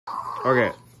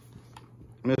Okay.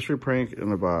 Mystery prank in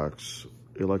the box.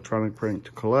 Electronic prank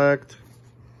to collect.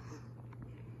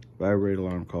 Vibrate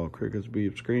alarm call. Crickets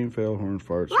beep. Scream fail. Horn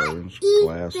fart. Sirens.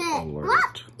 Glass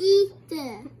alert.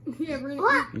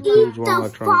 Includes one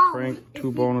electronic prank,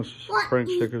 2 bonus prank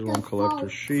stickers, 1 collector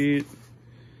sheet.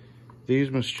 These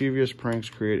mischievous pranks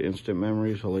create instant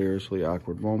memories, hilariously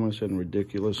awkward moments, and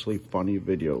ridiculously funny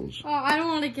videos. Oh, I don't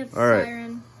want to get the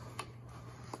siren.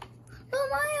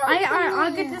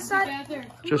 I'll get this side.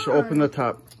 Just open the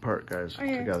top part, guys,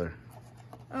 together.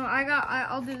 Oh,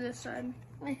 I'll do this side.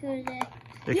 I heard it.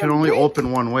 It can only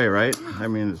open one way, right? I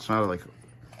mean, it's not like...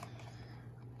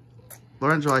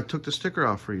 Lorenzo, I took the sticker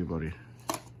off for you, buddy.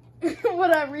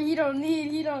 Whatever, he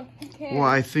can't. Well,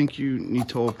 I think you need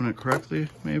to open it correctly,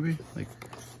 maybe? Like...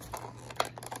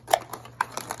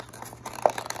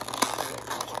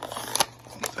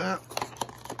 that.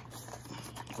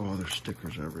 Oh, there's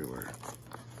stickers everywhere.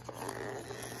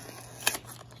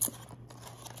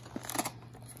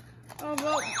 Oh,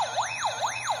 well.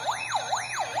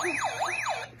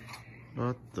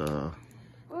 What the...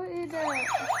 What is that?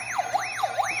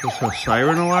 Just a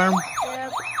siren alarm?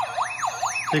 Yep.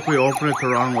 Think we opened it the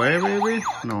wrong way, maybe?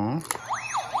 No.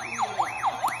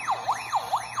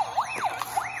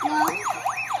 No.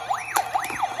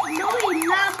 No, it's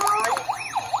not, boy.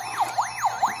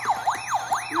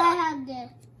 I have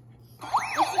this.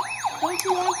 Don't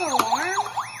you want the alarm?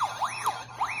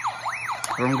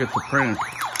 I don't get the prank.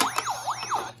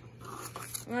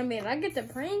 I mean, I get the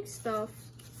prank stuff.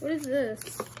 What is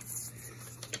this?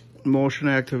 Motion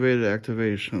activated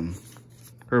activation.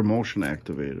 Or motion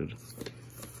activated.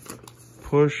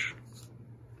 Push.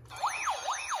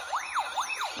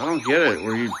 I don't get it.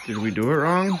 Did we do it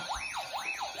wrong?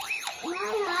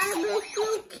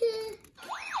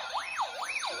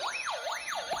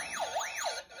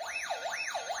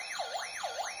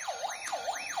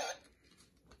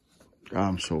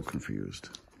 I'm so confused.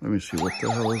 Let me see, what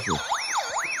the hell is this?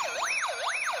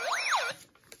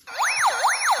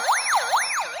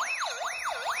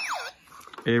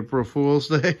 April Fool's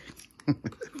Day?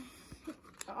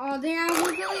 Oh, damn, I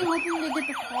was really hoping to get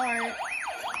the fart.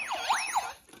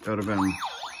 That would have been...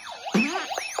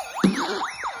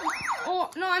 Oh,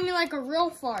 no, I mean like a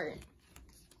real fart.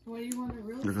 What do you want, a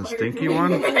real Like a stinky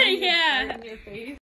one? Yeah.